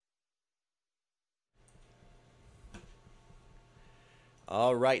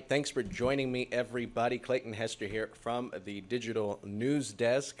All right. Thanks for joining me, everybody. Clayton Hester here from the Digital News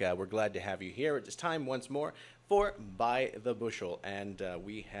Desk. We're glad to have you here. It's time once more for By the Bushel. And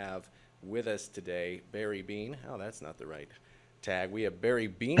we have with us today Barry Bean. Oh, that's not the right tag. We have Barry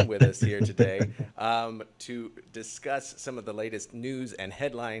Bean with us here today to discuss some of the latest news and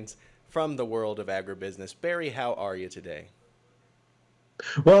headlines from the world of agribusiness. Barry, how are you today?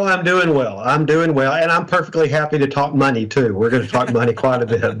 Well, I'm doing well. And I'm perfectly happy to talk money too. We're going to talk money quite a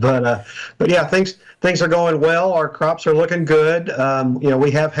bit, but yeah, things are going well. Our crops are looking good. We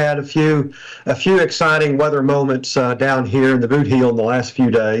have had a few exciting weather moments down here in the Boot Heel in the last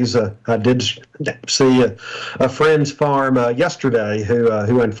few days. I did see a friend's farm yesterday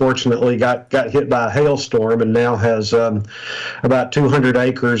who unfortunately got hit by a hailstorm and now has about 200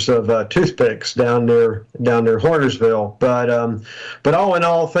 acres of toothpicks down near Hornersville. But all in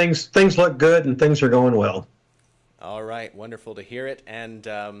all, things look good and things are going well. All right, wonderful to hear it. And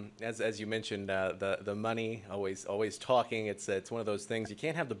as you mentioned, the money, always talking. It's one of those things you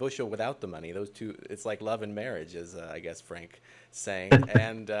can't have the bushel without the money. Those two, it's like love and marriage, as I guess Frank saying.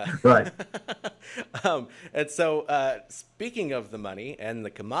 And Right. and so speaking of the money and the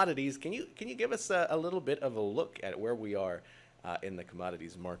commodities, can you give us a little bit of a look at where we are in the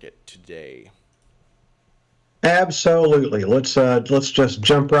commodities market today? Absolutely. Let's just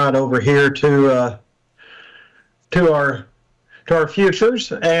jump right over here to our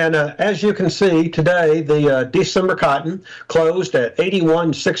futures. And as you can see today, the December cotton closed at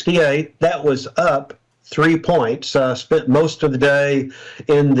 81.68. That was up 3 points. Spent most of the day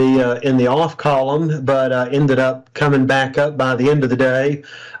in the off column, but ended up coming back up by the end of the day.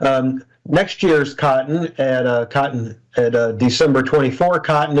 Next year's cotton at December 24,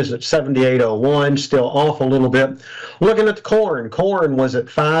 cotton is at 78.01, still off a little bit. Looking at the corn was at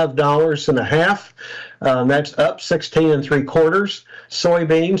 $5.50. That's up 16 3/4.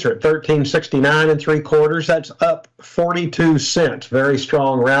 Soybeans are at 13.69 3/4. That's up 42 cents. Very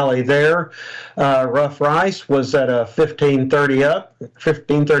strong rally there. Rough rice was at a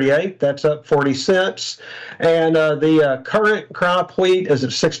 15.38. That's up 40 cents. And the current crop wheat is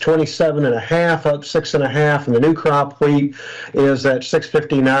at 627.5, up 6.5, and the new crop wheat is at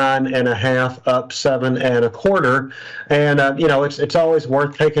 659.5, up 7 1/4. And it's always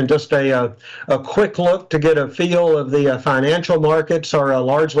worth taking just a quick look to get a feel of the financial markets are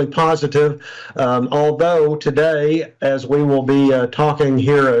largely positive, although today, as we will be talking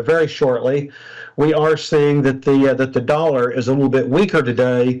here very shortly, we are seeing that the dollar is a little bit weaker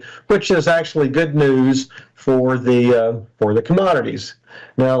today, which is actually good news for the commodities.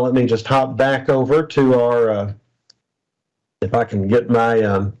 Now let me just hop back over to our if I can get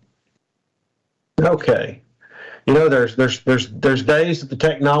my okay. There's days that the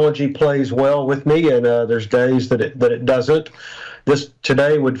technology plays well with me, and there's days that it doesn't. This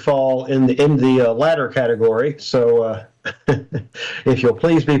today would fall in the latter category. So if you'll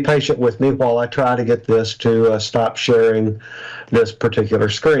please be patient with me while I try to get this to stop sharing this particular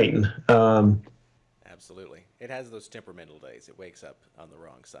screen. Absolutely, it has those temperamental days. It wakes up on the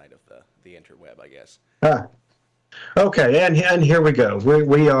wrong side of the interweb, I guess. Okay, and here we go.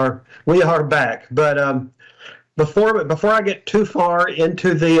 We are back, but. Before I get too far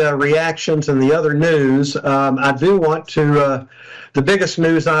into the reactions and the other news, I do want to, the biggest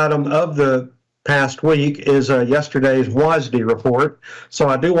news item of the past week is yesterday's WASDE report. So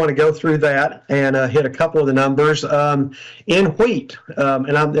I do want to go through that and hit a couple of the numbers. In wheat,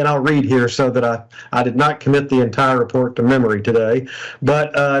 and I'll read here so that I did not commit the entire report to memory today,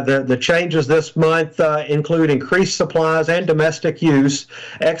 but the changes this month include increased supplies and domestic use,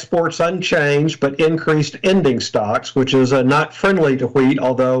 exports unchanged, but increased ending stocks, which is not friendly to wheat,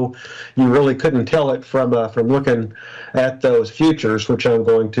 although you really couldn't tell it from looking at those futures, which I'm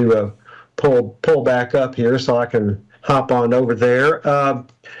going to pull back up here so I can hop on over there.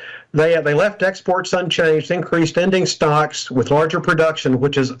 They left exports unchanged, increased ending stocks with larger production,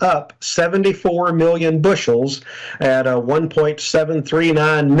 which is up 74 million bushels at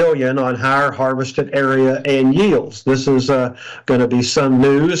 1.739 million on higher harvested area and yields. This is going to be some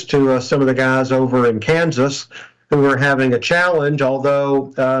news to some of the guys over in Kansas who are having a challenge,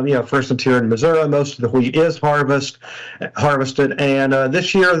 although, for instance, here in Missouri, most of the wheat is harvested, and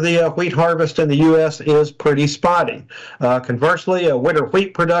this year the wheat harvest in the U.S. is pretty spotty. Conversely, winter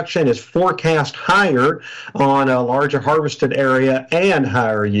wheat production is forecast higher on a larger harvested area and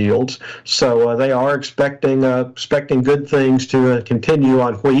higher yields, so they are expecting good things to continue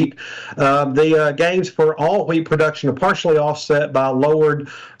on wheat. The gains for all wheat production are partially offset by lowered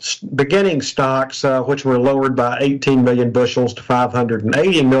beginning stocks, which were lowered by 18 million bushels to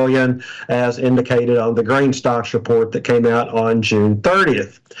 580 million, as indicated on the grain stocks report that came out on June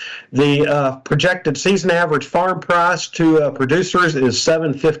 30th. The projected season average farm price to producers is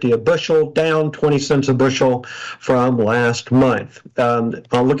 $7.50 a bushel, down 20 cents a bushel from last month.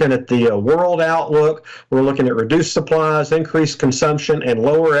 Looking at the world outlook, we're looking at reduced supplies, increased consumption, and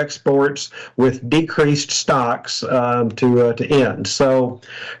lower exports with decreased stocks to end. So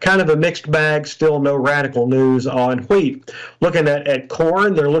kind of a mixed bag, still no radical news on wheat. Looking at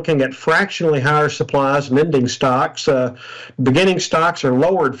corn, they're looking at fractionally higher supplies and ending stocks. Beginning stocks are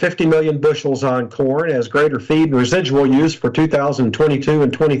lowered 50 million bushels on corn as greater feed and residual use for 2022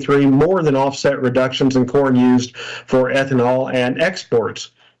 and 23 more than offset reductions in corn used for ethanol and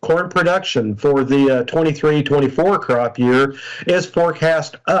exports. Corn production for the 23-24 crop year is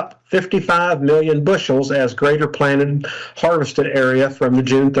forecast up 55 million bushels as greater planted harvested area from the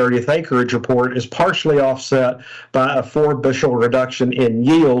June 30th acreage report is partially offset by a 4 bushel reduction in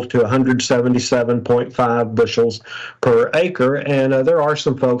yield to 177.5 bushels per acre. And there are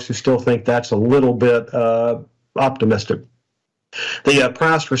some folks who still think that's a little bit optimistic. The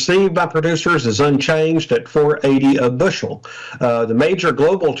price received by producers is unchanged at $4.80 a bushel. The major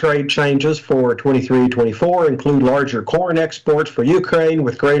global trade changes for 23-24 include larger corn exports for Ukraine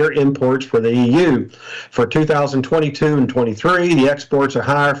with greater imports for the EU. For 2022 and 23, the exports are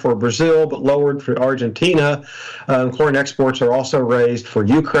higher for Brazil but lowered for Argentina. Corn exports are also raised for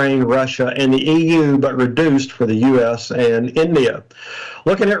Ukraine, Russia, and the EU but reduced for the U.S. and India.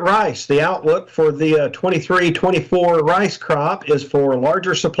 Looking at rice, the outlook for the 23-24 rice crop is for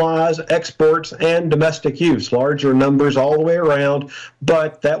larger supplies, exports, and domestic use. Larger numbers all the way around,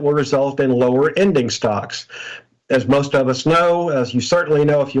 but that will result in lower ending stocks. As most of us know, as you certainly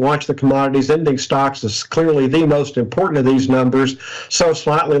know if you watch the commodities, ending stocks is clearly the most important of these numbers, so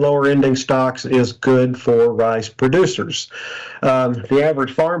slightly lower ending stocks is good for rice producers. The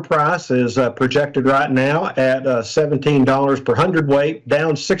average farm price is projected right now at $17 per hundredweight,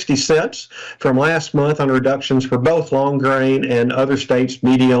 down 60 cents from last month on reductions for both long grain and other states'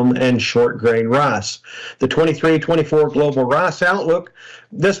 medium and short grain rice. The 23-24 global rice outlook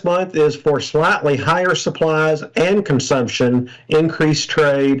this month is for slightly higher supplies and consumption, increased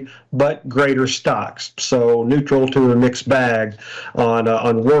trade, but greater stocks. So neutral to a mixed bag on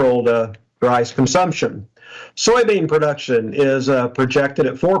world rice consumption. Soybean production is projected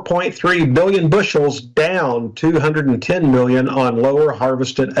at 4.3 billion bushels, down 210 million on lower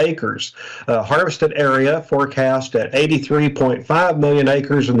harvested acres. Harvested area forecast at 83.5 million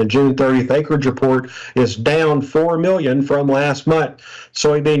acres in the June 30th acreage report is down 4 million from last month.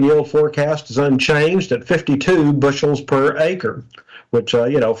 Soybean yield forecast is unchanged at 52 bushels per acre, which, for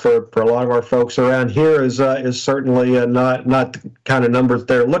a lot of our folks around here is certainly not the kind of numbers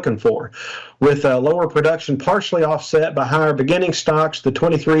they're looking for. With lower production partially offset by higher beginning stocks, the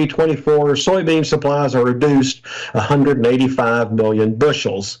 23-24 soybean supplies are reduced 185 million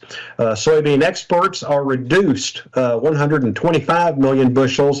bushels. Soybean exports are reduced 125 million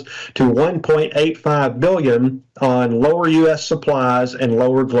bushels to 1.85 billion on lower U.S. supplies and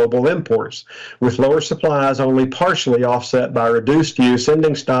lower global imports. With lower supplies only partially offset by reduced use,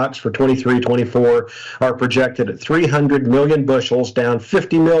 ending stocks for 23-24 are projected at 300 million bushels, down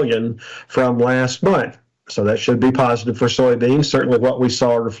 50 million from last month. So that should be positive for soybeans, certainly what we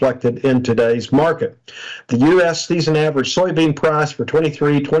saw reflected in today's market. The U.S. season average soybean price for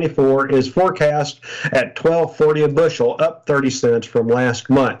 23-24 is forecast at $12.40 a bushel, up 30 cents from last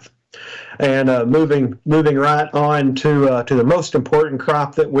month. And moving right on to the most important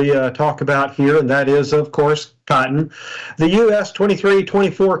crop that we talk about here, and that is, of course, cotton. The U.S.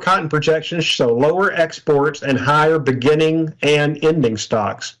 23-24 cotton projections show lower exports and higher beginning and ending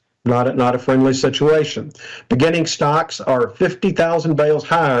stocks. Not a friendly situation. Beginning stocks are 50,000 bales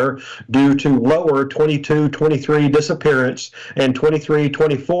higher due to lower 22-23 disappearance, and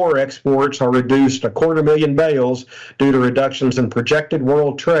 23-24 exports are reduced 250,000 bales due to reductions in projected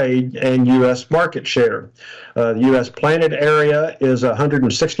world trade and U.S. market share. The U.S. planted area is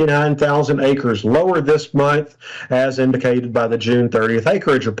 169,000 acres lower this month, as indicated by the June 30th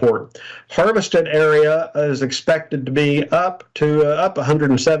acreage report. Harvested area is expected to be up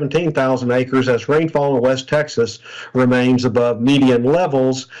 117,000 acres as rainfall in West Texas remains above median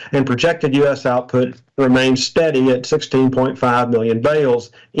levels, and projected U.S. output remains steady at 16.5 million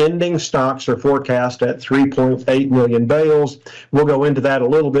bales. Ending stocks are forecast at 3.8 million bales. We'll go into that a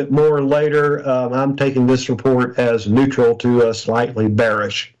little bit more later. I'm taking this report as neutral to slightly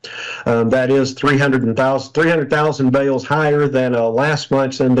bearish. That is 300,000 bales higher than last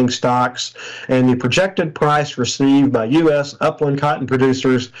month's ending stocks, and the projected price received by U.S. upland cotton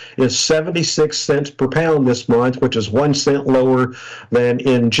producers is 76 cents per pound this month, which is 1 cent lower than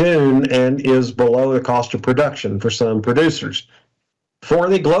in June and is below the cost of production for some producers. For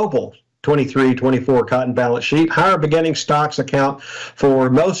the global 23-24 cotton balance sheet, higher beginning stocks account for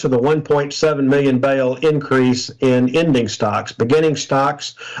most of the 1.7 million bale increase in ending stocks. Beginning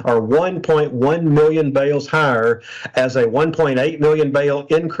stocks are 1.1 million bales higher, as a 1.8 million bale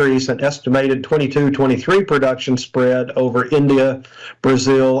increase in estimated 22-23 production spread over India,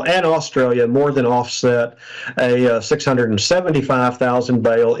 Brazil, and Australia more than offset a 675,000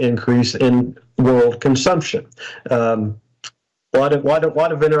 bale increase in world consumption. A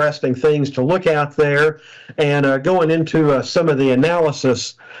lot of interesting things to look at there. And going into some of the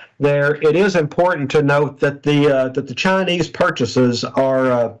analysis there, it is important to note that the Chinese purchases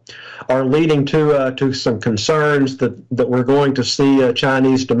are leading to some concerns that we're going to see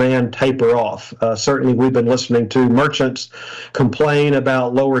Chinese demand taper off. Certainly, we've been listening to merchants complain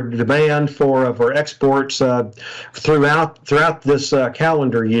about lower demand for exports throughout this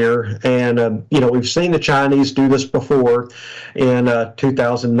calendar year, and we've seen the Chinese do this before in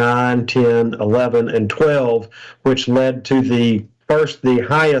 2009, 10, 11, and 12, which led to the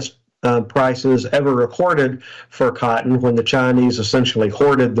highest prices ever recorded for cotton, when the Chinese essentially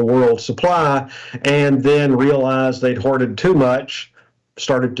hoarded the world supply and then realized they'd hoarded too much,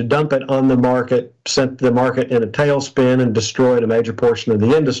 started to dump it on the market, sent the market in a tailspin, and destroyed a major portion of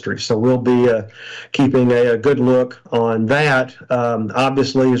the industry. So we'll be keeping a good look on that.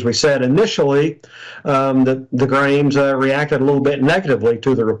 Obviously, as we said initially, the grains reacted a little bit negatively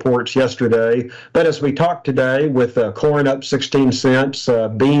to the reports yesterday. But as we talked today, with corn up 16 cents,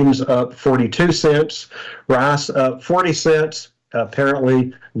 beans up 42 cents, rice up 40 cents,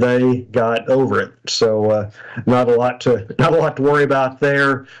 apparently they got over it. So not a lot to worry about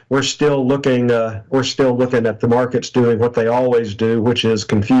there. We're still looking at the markets doing what they always do, which is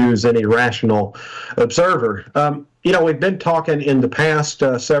confuse any rational observer. We've been talking in the past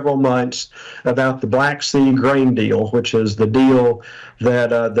several months about the Black Sea grain deal, which is the deal that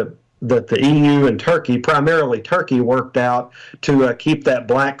the EU and Turkey, primarily Turkey, worked out to keep that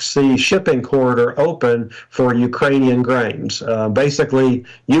Black Sea shipping corridor open for Ukrainian grains. Basically,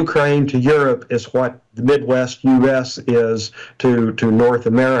 Ukraine to Europe is what the Midwest U.S. is to North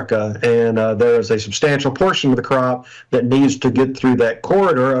America, and there is a substantial portion of the crop that needs to get through that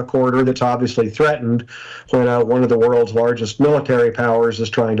corridor, a corridor that's obviously threatened when one of the world's largest military powers is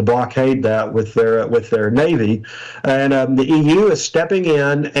trying to blockade that with their navy. And the EU is stepping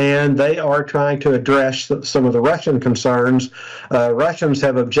in, and they are trying to address some of the Russian concerns. Russians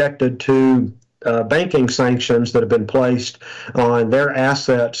have objected to banking sanctions that have been placed on their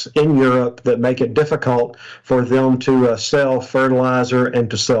assets in Europe that make it difficult for them to sell fertilizer and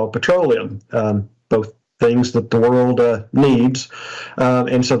to sell petroleum, both things that the world needs.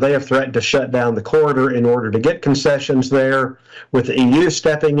 And so they have threatened to shut down the corridor in order to get concessions there. With the EU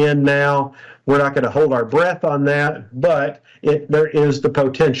stepping in now, we're not going to hold our breath on that, but there is the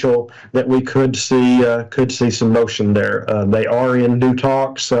potential that we could see some motion there. They are in new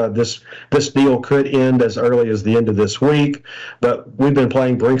talks. This deal could end as early as the end of this week, but we've been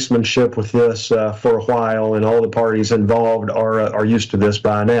playing brinksmanship with this for a while, and all the parties involved are used to this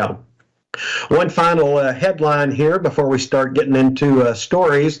by now. One final headline here before we start getting into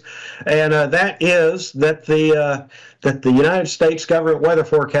stories, and that is that the United States government weather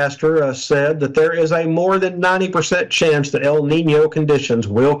forecaster said that there is a more than 90% chance that El Nino conditions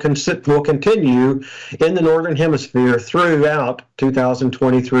will continue in the Northern Hemisphere throughout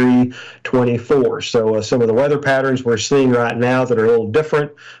 2023-24. So some of the weather patterns we're seeing right now that are a little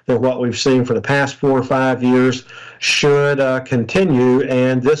different than what we've seen for the past 4 or 5 years should continue,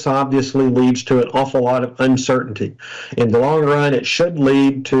 and this obviously leads to an awful lot of uncertainty. In the long run, it should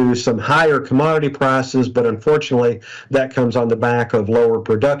lead to some higher commodity prices, but unfortunately, that comes on the back of lower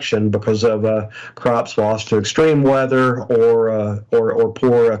production because of crops lost to extreme weather or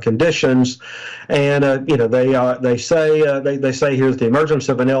poor conditions. And they say here that the emergence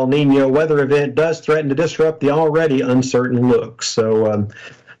of an El Nino weather event does threaten to disrupt the already uncertain look. So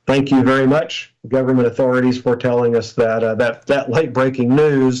thank you very much, government authorities, for telling us that late breaking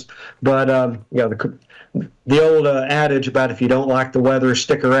news. But the old adage about if you don't like the weather,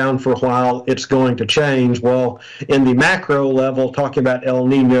 stick around for a while, it's going to change. Well, in the macro level, talking about El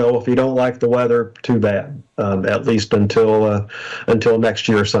Nino, if you don't like the weather, too bad, at least until next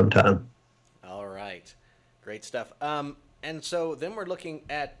year sometime. All right. Great stuff. And so then we're looking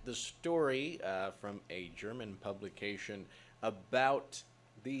at the story from a German publication about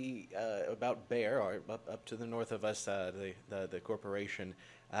about Bayer, or up to the north of us, the corporation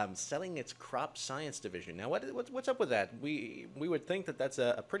selling its crop science division. Now, what's up with that? We would think that that's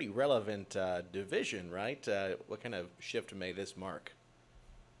a pretty relevant division, right? What kind of shift may this mark?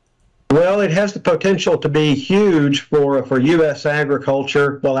 Well, it has the potential to be huge for U.S.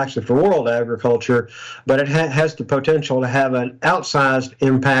 agriculture, well, actually for world agriculture, but it has the potential to have an outsized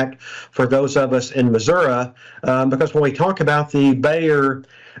impact for those of us in Missouri, because when we talk about the Bayer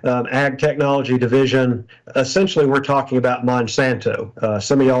Ag Technology Division, essentially we're talking about Monsanto.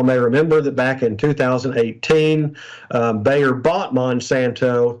 Some of y'all may remember that back in 2018, Bayer bought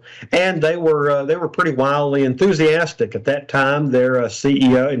Monsanto, and they were pretty wildly enthusiastic at that time. Their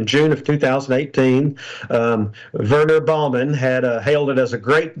CEO in June of 2018, Werner Baumann, had hailed it as a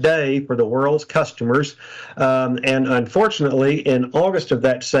great day for the world's customers. And unfortunately, in August of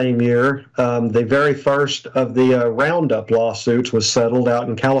that same year, the very first of the Roundup lawsuits was settled out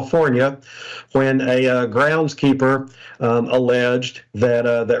in California, when a groundskeeper alleged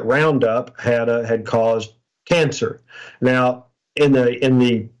that Roundup had caused cancer. Now, in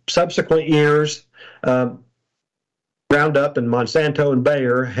the subsequent years, Roundup and Monsanto and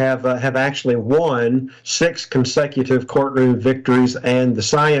Bayer have actually won 6 consecutive courtroom victories, and the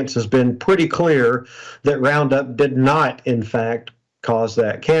science has been pretty clear that Roundup did not, in fact, cause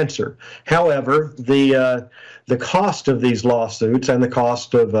that cancer. However, the cost of these lawsuits and the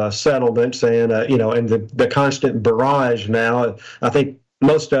cost of settlements, and and the constant barrage now, I think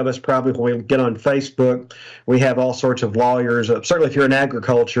most of us probably, when we get on Facebook, we have all sorts of lawyers. Certainly, if you're in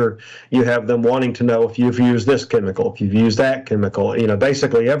agriculture, you have them wanting to know if you've used this chemical, if you've used that chemical.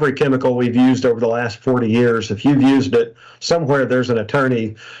 Basically every chemical we've used over the last 40 years, if you've used it, somewhere there's an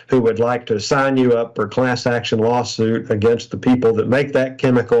attorney who would like to sign you up for a class action lawsuit against the people that make that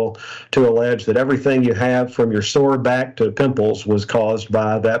chemical, to allege that everything you have from your sore back to pimples was caused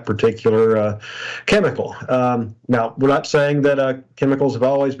by that particular chemical. Now, we're not saying that chemicals have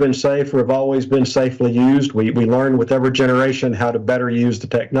always been safe or have always been safely used. We learn with every generation how to better use the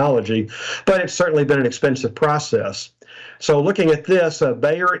technology, but it's certainly been an expensive process. So looking at this,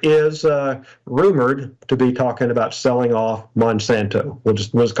 Bayer is rumored to be talking about selling off Monsanto. We'll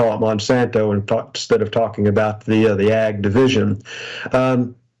just call it Monsanto instead of talking about the ag division.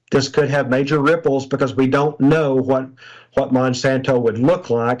 This could have major ripples because we don't know what Monsanto would look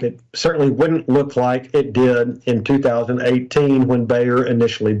like. It certainly wouldn't look like it did in 2018 when Bayer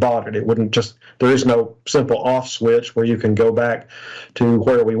initially bought it. It wouldn't there is no simple off switch where you can go back to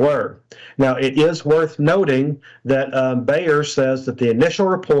where we were. Now, it is worth noting that Bayer says that the initial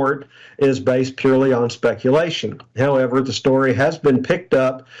report is based purely on speculation. However, the story has been picked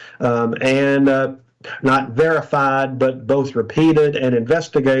up and not verified, but both repeated and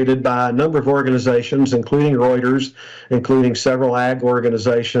investigated by a number of organizations, including Reuters, including several ag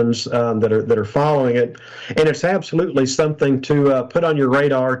organizations that are following it. And it's absolutely something to put on your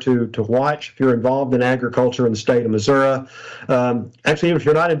radar to watch if you're involved in agriculture in the state of Missouri. Actually, even if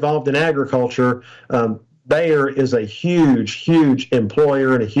you're not involved in agriculture, Bayer is a huge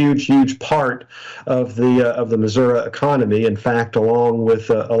employer and a huge part of the Missouri economy. In fact, along with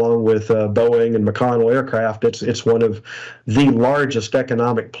Boeing and McConnell Aircraft, it's one of the largest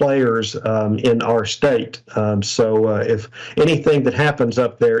economic players in our state. So if anything that happens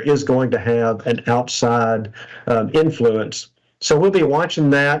up there is going to have an outside influence. So we'll be watching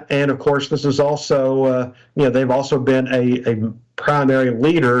that, and of course, this is also they've also been a primary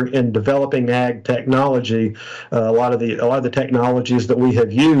leader in developing ag technology. A lot of the technologies that we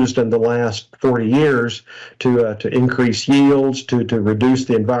have used in the last 40 years to increase yields, to reduce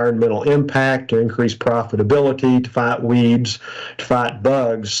the environmental impact, to increase profitability, to fight weeds, to fight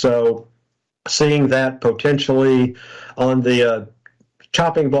bugs. So seeing that potentially on the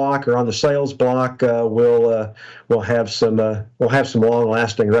chopping block or on the sales block will have some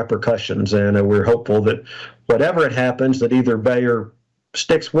long-lasting repercussions, and we're hopeful that whatever it happens, that either Bayer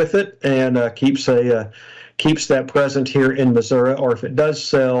sticks with it and keeps that present here in Missouri, or if it does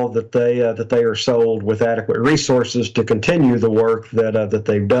sell, that they are sold with adequate resources to continue the work that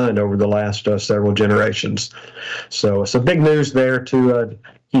they've done over the last several generations. So some big news there to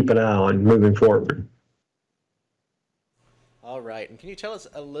keep an eye on moving forward. All right, and can you tell us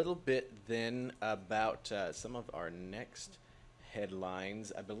a little bit then about some of our next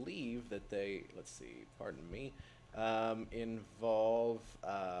headlines. I believe that they, let's see, pardon me, involve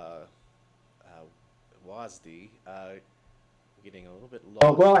WASD getting a little bit Oh,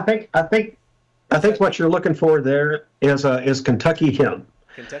 lost. well, I Is think that what you're looking for there is Kentucky hemp.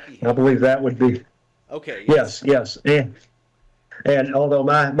 Kentucky I hemp? believe that would be Okay, yes. yes, yes. And although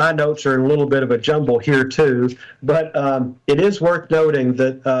my notes are in a little bit of a jumble here too, but it is worth noting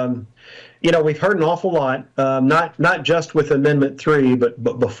that we've heard an awful lot, not just with Amendment 3,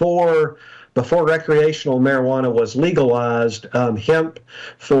 but before recreational marijuana was legalized, hemp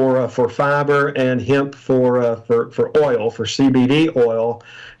for fiber and hemp for oil, for CBD oil,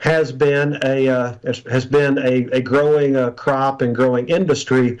 has been a growing crop and growing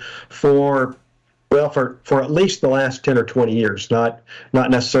industry for for at least the last 10 or 20 years, not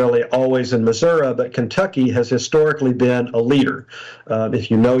necessarily always in Missouri, but Kentucky has historically been a leader. If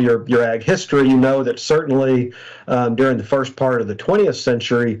you know your ag history, you know that certainly during the first part of the 20th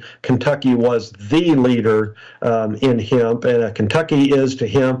century, Kentucky was the leader in hemp, and Kentucky is to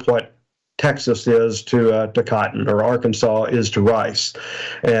hemp what Texas is to cotton, or Arkansas is to rice.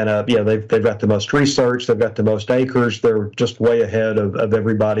 And they've got the most research, they've got the most acres, they're just way ahead of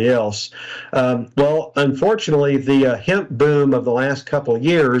everybody else. Well, unfortunately, the hemp boom of the last couple of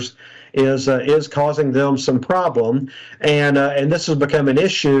years is causing them some problem, and this has become an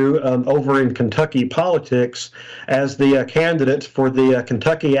issue over in Kentucky politics, as the candidates for the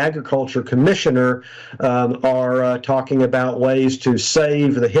Kentucky Agriculture Commissioner are talking about ways to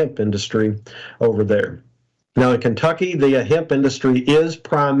save the hemp industry over there. Now, in Kentucky, the hemp industry is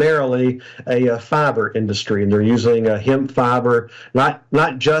primarily a fiber industry, and they're using hemp fiber not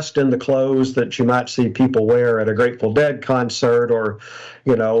just in the clothes that you might see people wear at a Grateful Dead concert, or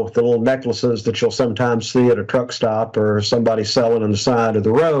the little necklaces that you'll sometimes see at a truck stop or somebody selling on the side of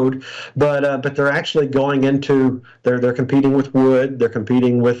the road, but they're actually going into they're competing with wood, they're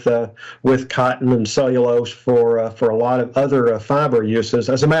competing with cotton and cellulose for a lot of other fiber uses.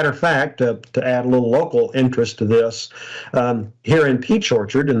 As a matter of fact, to add a little local interest to this, here in Peach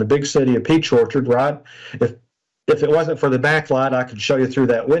Orchard, in the big city of Peach Orchard, right? If it wasn't for the backlight, I could show you through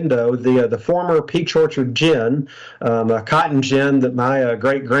that window. The former Peach Orchard gin, a cotton gin that my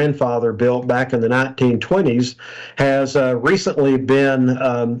great grandfather built back in the 1920s, has recently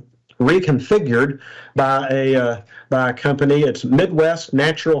been reconfigured by a company. It's Midwest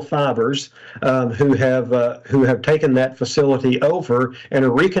Natural Fibers, who have taken that facility over and are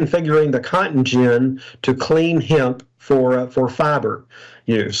reconfiguring the cotton gin to clean hemp for fiber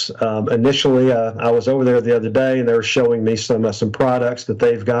use. Initially, I was over there the other day, and they were showing me some products that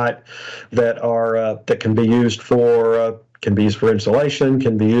they've got that can be used for insulation,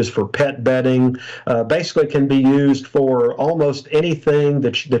 can be used for pet bedding, basically can be used for almost anything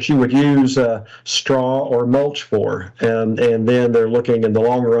that you would use straw or mulch for. And then they're looking in the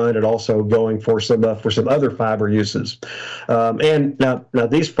long run at also going for some other fiber uses. And now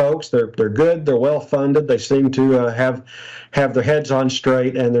these folks, they're good, they're well funded, they seem to have their heads on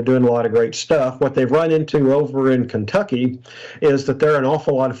straight, and they're doing a lot of great stuff. What they've run into over in Kentucky is that there are an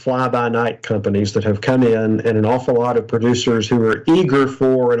awful lot of fly-by-night companies that have come in, and an awful lot of producers who are eager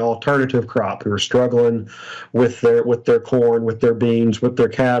for an alternative crop, who are struggling with their corn, with their beans, with their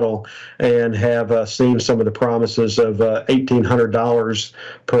cattle, and have seen some of the promises of $1,800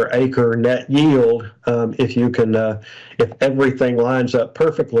 per acre net yield if everything lines up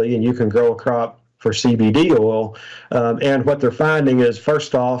perfectly and you can grow a crop for CBD oil. And what they're finding is,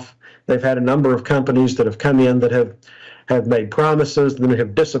 first off, they've had a number of companies that have come in that have made promises and then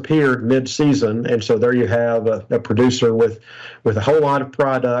have disappeared mid-season. And so there you have a producer with a whole lot of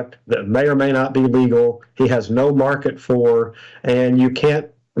product that may or may not be legal, he has no market for, and you can't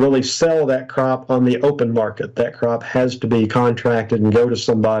really sell that crop on the open market. That crop has to be contracted and go to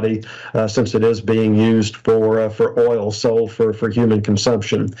somebody, since it is being used for oil sold for human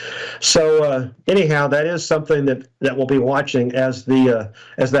consumption. So anyhow, that is something that we'll be watching as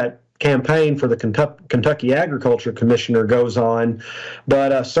that campaign for the Kentucky Agriculture Commissioner goes on.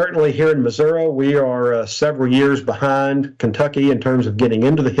 But certainly here in Missouri, we are several years behind Kentucky in terms of getting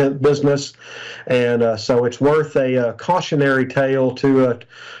into the hemp business. And so it's worth a cautionary tale to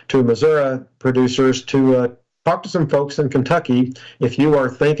Missouri producers to talk to some folks in Kentucky. If you are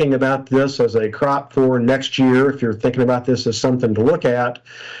thinking about this as a crop for next year, if you're thinking about this as something to look at,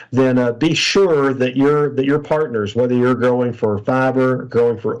 then be sure that your partners, whether you're growing for fiber,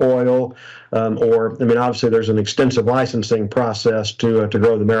 growing for oil, obviously there's an extensive licensing process to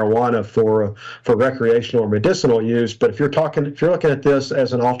grow the marijuana for recreational or medicinal use. But if you're looking at this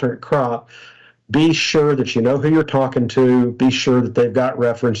as an alternate crop, be sure that you know who you're talking to, be sure that they've got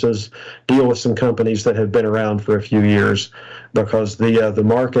references, deal with some companies that have been around for a few years, because the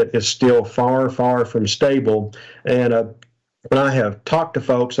market is still far, far from stable. And when I have talked to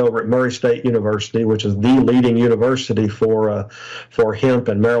folks over at Murray State University, which is the leading university for hemp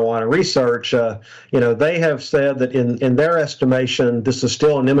and marijuana research, they have said that in their estimation, this is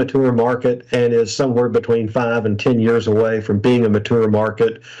still an immature market and is somewhere between 5 and 10 years away from being a mature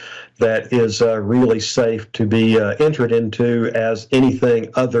market that is really safe to be entered into as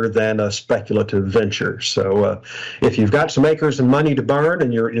anything other than a speculative venture. So if you've got some acres and money to burn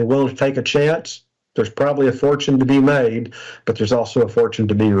and you're willing to take a chance, there's probably a fortune to be made, but there's also a fortune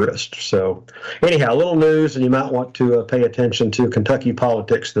to be risked. So anyhow, a little news, and you might want to pay attention to Kentucky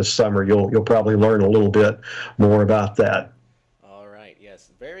politics this summer. You'll probably learn a little bit more about that. All right,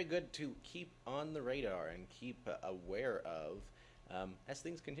 yes, very good to keep on the radar and keep aware of as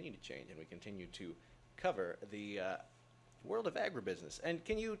things continue to change and we continue to cover the world of agribusiness. And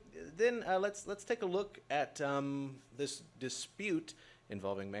can you then let's take a look at this dispute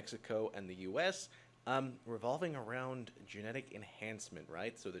involving Mexico and the U.S. Revolving around genetic enhancement,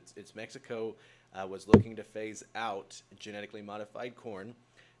 right? So it's Mexico was looking to phase out genetically modified corn,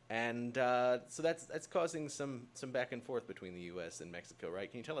 and so that's causing some back and forth between the U.S. and Mexico,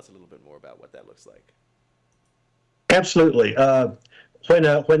 right? Can you tell us a little bit more about what that looks like? Absolutely. When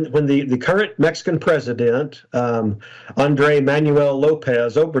the current Mexican president, Andre Manuel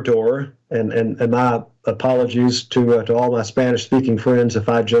Lopez Obrador, and my apologies to all my Spanish-speaking friends if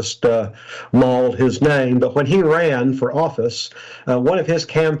I just mauled his name, but when he ran for office, one of his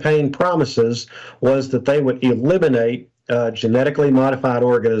campaign promises was that they would eliminate genetically modified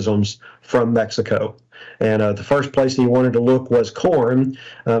organisms from Mexico. And the first place he wanted to look was corn.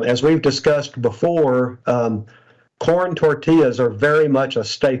 As we've discussed before, corn tortillas are very much a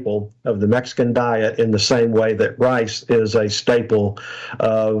staple of the Mexican diet in the same way that rice is a staple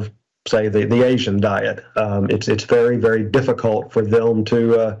of, say, the Asian diet. It's very, very difficult for them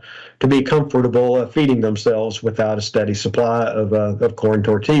to be comfortable feeding themselves without a steady supply of corn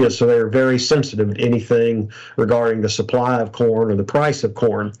tortillas. So they're very sensitive to anything regarding the supply of corn or the price of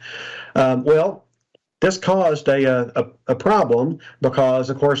corn. This caused a problem because,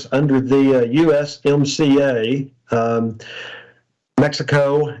 of course, under the USMCA,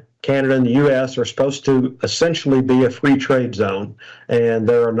 Mexico, Canada, and the U.S. are supposed to essentially be a free trade zone, and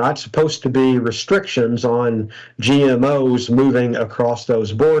there are not supposed to be restrictions on GMOs moving across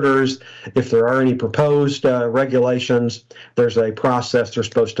those borders. If there are any proposed regulations, there's a process they're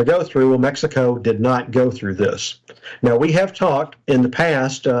supposed to go through. Well, Mexico did not go through this. Now, we have talked in the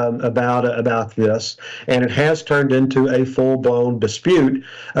past about this, and it has turned into a full-blown dispute.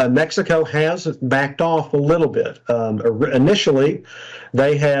 Mexico has backed off a little bit. Initially,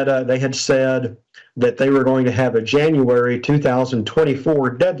 they had said that they were going to have a January 2024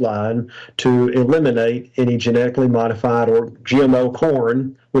 deadline to eliminate any genetically modified or GMO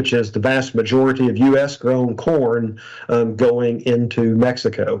corn, which is the vast majority of U.S. grown corn, going into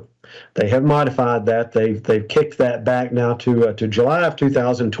Mexico. They have modified that. They've kicked that back now to July of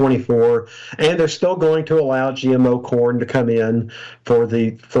 2024, and they're still going to allow GMO corn to come in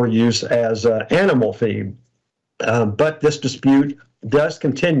for use as animal feed. But this dispute does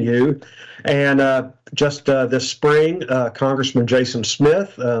continue, and just this spring, Congressman Jason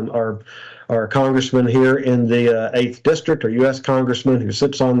Smith, our congressman here in the 8th District, or U.S. congressman who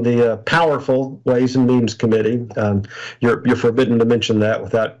sits on the powerful Ways and Means Committee. You're forbidden to mention that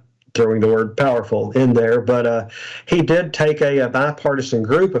without throwing the word powerful in there, but he did take a bipartisan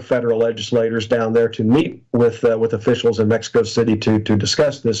group of federal legislators down there to meet with officials in Mexico City to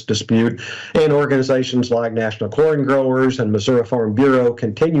discuss this dispute. And organizations like National Corn Growers and Missouri Farm Bureau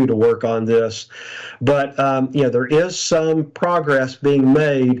continue to work on this. But there is some progress being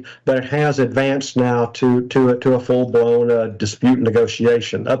made, but it has advanced now to a full-blown dispute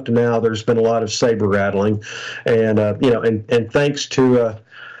negotiation. Up to now, there's been a lot of saber rattling, and and thanks to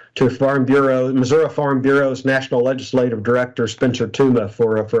Farm Bureau, Missouri Farm Bureau's National Legislative Director Spencer Tuma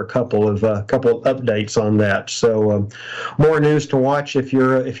for a couple of updates on that. So more news to watch if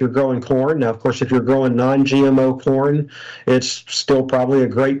you're growing corn. Now, of course, if you're growing non-GMO corn, it's still probably a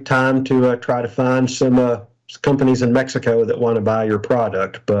great time to try to find some companies in Mexico that want to buy your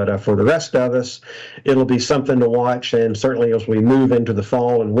product. But for the rest of us, it'll be something to watch. And certainly as we move into the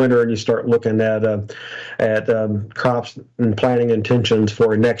fall and winter and you start looking at crops and planting intentions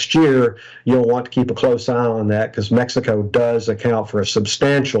for next year, you'll want to keep a close eye on that, because Mexico does account for a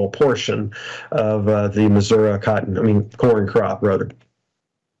substantial portion of the Missouri corn crop, rather.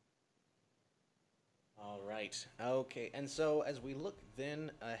 All right. Okay. And so as we look then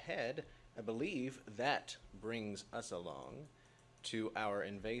ahead, I believe that brings us along to our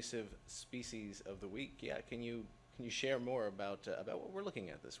invasive species of the week. Yeah, can you share more about what we're looking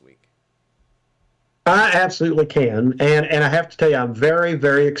at this week? I absolutely can. And I have to tell you, I'm very,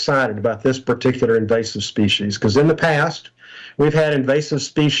 very excited about this particular invasive species because in the past, we've had invasive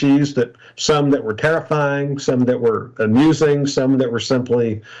species that some that were terrifying, some that were amusing, some that were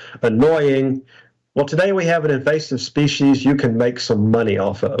simply annoying. Well, today we have an invasive species you can make some money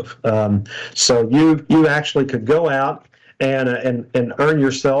off of. So you actually could go out and earn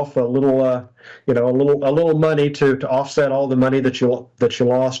yourself a little a little money to offset all the money that you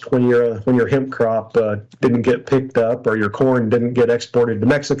lost when your hemp crop didn't get picked up or your corn didn't get exported to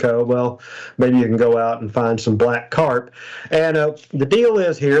Mexico. Well, maybe you can go out and find some black carp. And the deal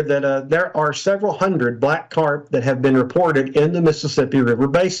is here that there are several hundred black carp that have been reported in the Mississippi River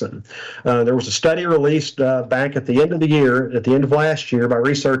Basin. There was a study released back at the end of the year, at the end of last year, by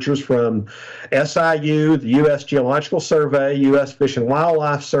researchers from SIU, the U.S. Geological Survey, U.S. Fish and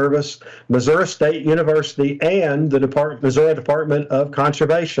Wildlife Service, Missouri State University, and the Missouri Department of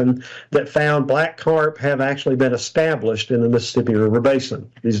Conservation that found black carp have actually been established in the Mississippi River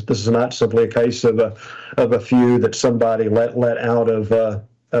Basin. This is not simply a case of a few that somebody let out of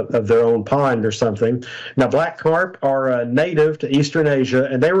their own pond or something. Now, black carp are native to Eastern Asia,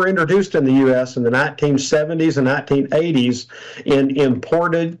 and they were introduced in the U.S. in the 1970s and 1980s in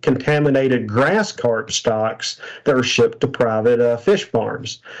imported contaminated grass carp stocks that are shipped to private fish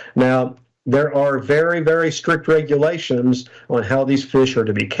farms. Now, there are very, very strict regulations on how these fish are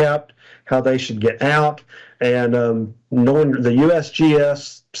to be kept, how they should get out, and knowing the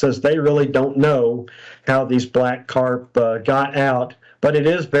USGS says they really don't know how these black carp got out, but it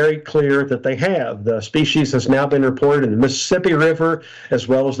is very clear that they have. The species has now been reported in the Mississippi River, as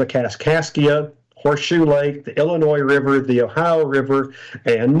well as the Kaskaskia, Horseshoe Lake, the Illinois River, the Ohio River,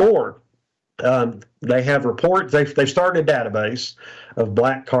 and more. They have reports, they've started a database of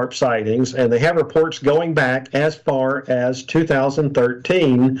black carp sightings, and they have reports going back as far as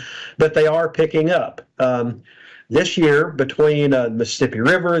 2013 that they are picking up. This year, between the Mississippi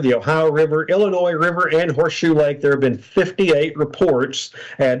River, the Ohio River, Illinois River, and Horseshoe Lake, there have been 58 reports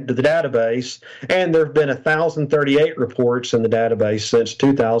added to the database, and there have been 1,038 reports in the database since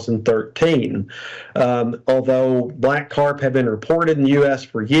 2013. Although black carp have been reported in the U.S.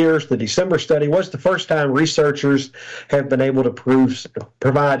 for years, the December study was the first time researchers have been able to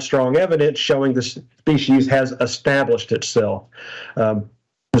provide strong evidence showing the species has established itself.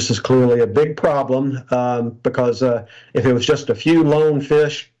 This is clearly a big problem because if it was just a few lone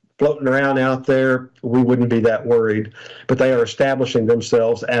fish floating around out there, we wouldn't be that worried. But they are establishing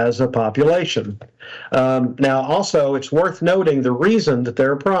themselves as a population. Now, also, it's worth noting the reason that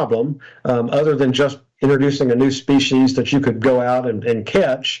they're a problem, other than just introducing a new species that you could go out and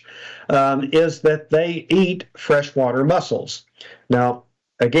catch, is that they eat freshwater mussels. Now,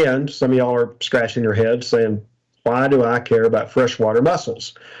 again, some of y'all are scratching your heads saying, why do I care about freshwater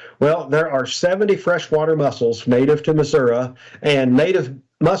mussels? Well, there are 70 freshwater mussels native to Missouri, and native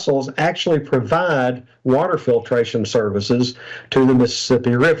mussels actually provide water filtration services to the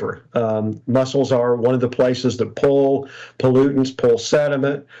Mississippi River. Mussels are one of the places that pull pollutants, pull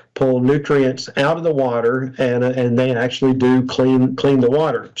sediment, pull nutrients out of the water, and they actually do clean the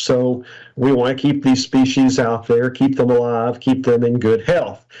water. So we want to keep these species out there, keep them alive, keep them in good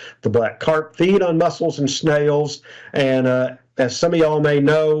health. The black carp feed on mussels and snails, and as some of y'all may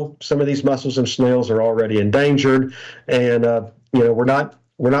know, some of these mussels and snails are already endangered, and we're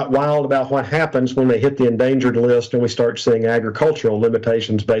not wild about what happens when they hit the endangered list and we start seeing agricultural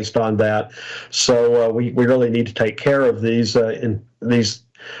limitations based on that. So we really need to take care of these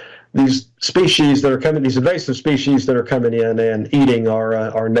species that are coming, these invasive species that are coming in and eating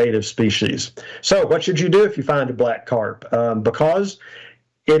our native species. So what should you do if you find a black carp? Because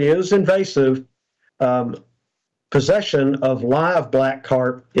it is invasive, possession of live black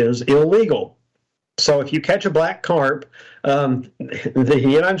carp is illegal. So if you catch a black carp, the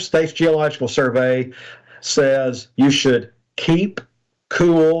United States Geological Survey says you should keep,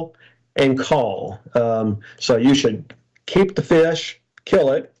 cool, and call. So you should keep the fish,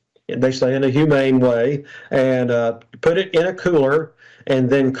 kill it, they say in a humane way, and put it in a cooler, and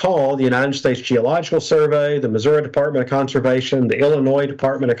then call the United States Geological Survey, the Missouri Department of Conservation, the Illinois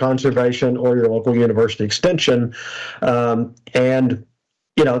Department of Conservation, or your local university extension, and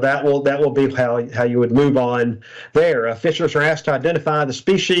that will be how you would move on there. Fishers are asked to identify the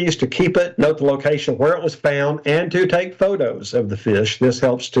species, to keep it, note the location where it was found, and to take photos of the fish. This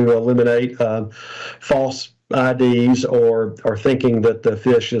helps to eliminate false IDs or thinking that the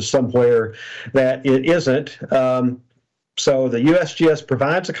fish is somewhere that it isn't. So the USGS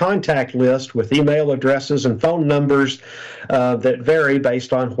provides a contact list with email addresses and phone numbers that vary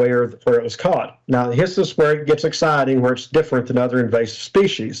based on where it was caught. Now, this is where it gets exciting, where it's different than other invasive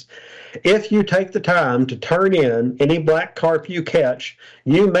species. If you take the time to turn in any black carp you catch,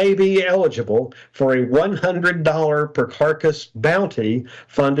 you may be eligible for a $100 per carcass bounty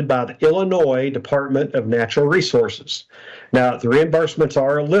funded by the Illinois Department of Natural Resources. Now, the reimbursements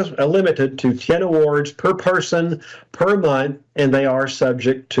are limited to 10 awards per person per month, and they are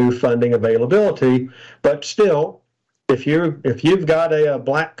subject to funding availability. But still, if you've got a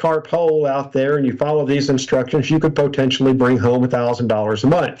black carp hole out there and you follow these instructions, you could potentially bring home $1,000 a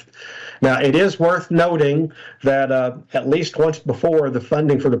month. Now, it is worth noting that at least once before, the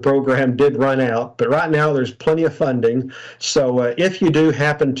funding for the program did run out, but right now there's plenty of funding. So if you do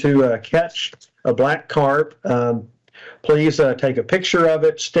happen to catch a black carp, please take a picture of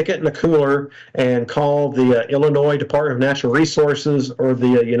it, stick it in a cooler, and call the Illinois Department of Natural Resources or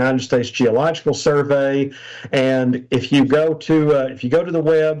the United States Geological Survey. And if you go to the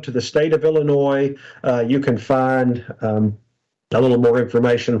web to the state of Illinois, you can find a little more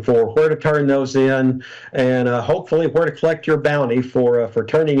information for where to turn those in, and hopefully where to collect your bounty for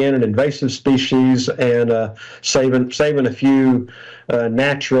turning in an invasive species and saving a few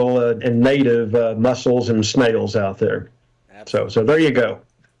natural and native mussels and snails out there. Absolutely. So there you go.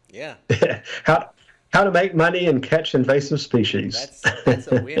 Yeah. How to make money and catch invasive species. That's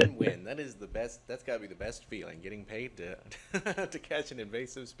a win-win. That is the best. That's got to be the best feeling, getting paid to to catch an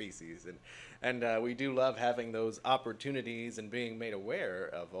invasive species, and we do love having those opportunities and being made aware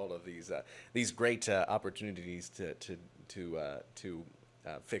of all of these great opportunities to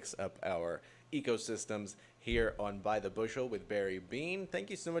fix up our ecosystems here on By the Bushel with Barry Bean. Thank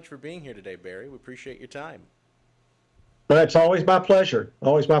you so much for being here today, Barry. We appreciate your time. Well, it's always my pleasure.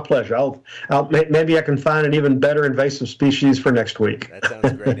 Always my pleasure. Maybe I can find an even better invasive species for next week. That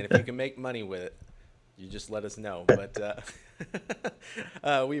sounds great. And if you can make money with it, you just let us know. But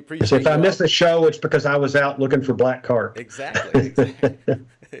we appreciate. So if I miss the show, it's because I was out looking for black carp. Exactly.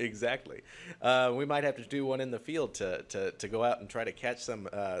 Exactly. We might have to do one in the field to go out and try to catch some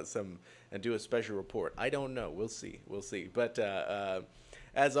and do a special report. I don't know. We'll see. But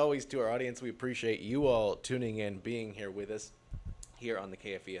as always, to our audience, we appreciate you all tuning in, being here with us here on the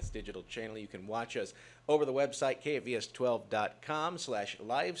KFVS digital channel. You can watch us over the website,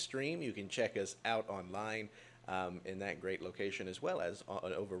 kfvs12.com/live stream. You can check us out online in that great location, as well as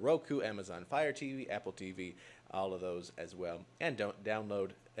over Roku, Amazon Fire TV, Apple TV, all of those as well. And do download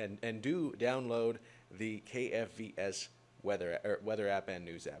the KFVS weather app and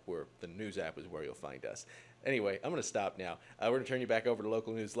news app, where the news app is where you'll find us. Anyway, I'm going to stop now. We're going to turn you back over to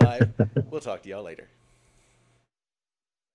Local News Live. We'll talk to y'all later.